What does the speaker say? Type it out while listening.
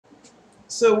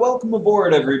So welcome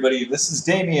aboard, everybody. This is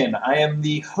Damien. I am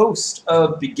the host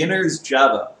of Beginners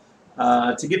Java.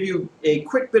 To give you a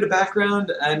quick bit of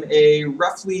background, I'm a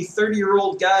roughly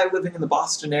 30-year-old guy living in the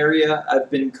Boston area. I've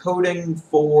been coding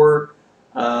for,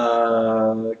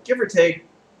 give or take,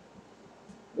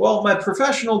 well, my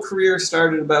professional career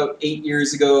started about 8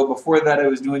 years ago. Before that, I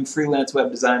was doing freelance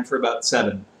web design for about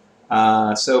 7.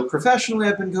 So professionally,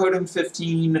 I've been coding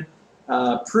 15.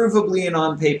 Provably and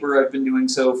on paper, I've been doing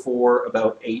so for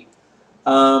about 8.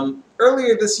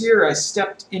 Earlier this year, I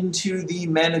stepped into the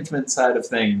management side of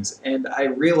things, and I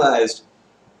realized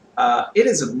it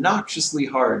is obnoxiously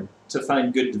hard to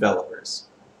find good developers.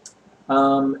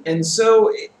 And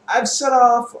so I've set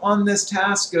off on this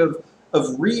task of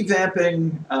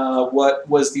revamping what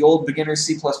was the old Beginners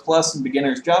C++ and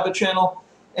Beginners Java channel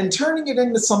and turning it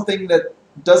into something that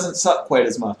doesn't suck quite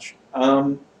as much.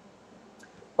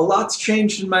 A lot's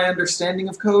changed in my understanding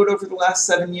of code over the last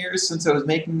 7 years since I was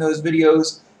making those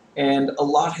videos, and a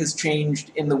lot has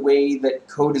changed in the way that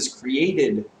code is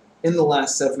created in the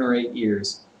last 7 or 8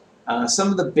 years. Some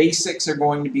of the basics are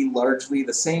going to be largely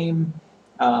the same.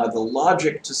 The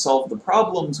logic to solve the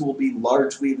problems will be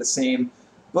largely the same,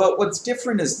 but what's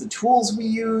different is the tools we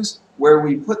use, where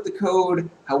we put the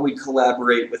code, how we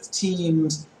collaborate with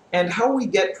teams, and how we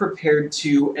get prepared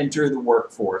to enter the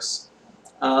workforce.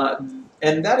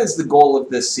 And that is the goal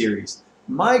of this series.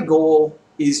 My goal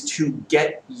is to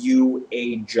get you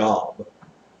a job.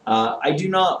 I do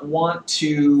not want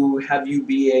to have you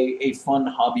be a fun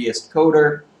hobbyist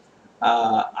coder.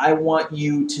 I want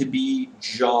you to be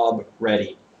job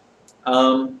ready.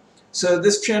 So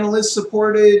this channel is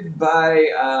supported by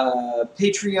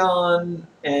Patreon,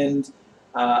 and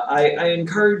I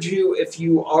encourage you, if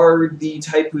you are the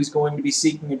type who's going to be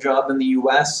seeking a job in the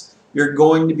US, you're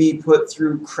going to be put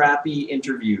through crappy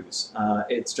interviews.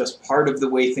 It's just part of the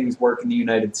way things work in the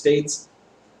United States.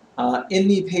 In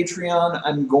the Patreon,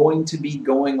 I'm going to be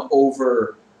going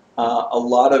over a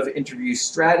lot of interview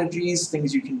strategies,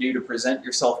 things you can do to present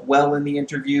yourself well in the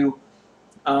interview.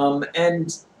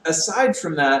 And aside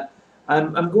from that,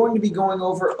 I'm going to be going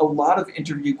over a lot of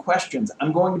interview questions.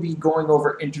 I'm going to be going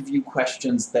over interview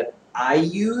questions that I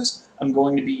use. I'm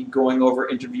going to be going over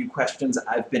interview questions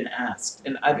I've been asked,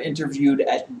 and I've interviewed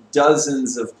at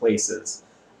dozens of places.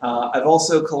 I've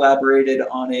also collaborated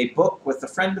on a book with a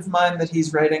friend of mine that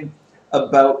he's writing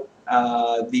about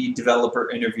the developer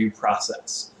interview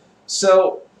process.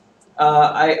 So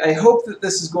I hope that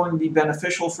this is going to be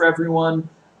beneficial for everyone.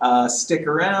 Stick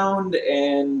around,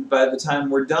 and by the time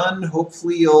we're done,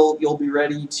 hopefully you'll be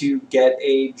ready to get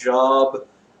a job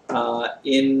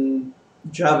in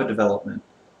Java development.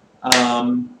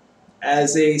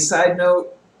 As a side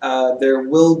note, there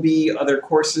will be other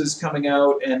courses coming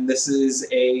out, and this is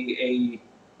a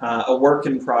work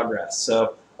in progress.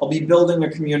 So I'll be building a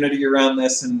community around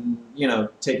this, and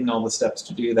taking all the steps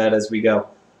to do that as we go.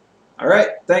 All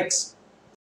right, thanks.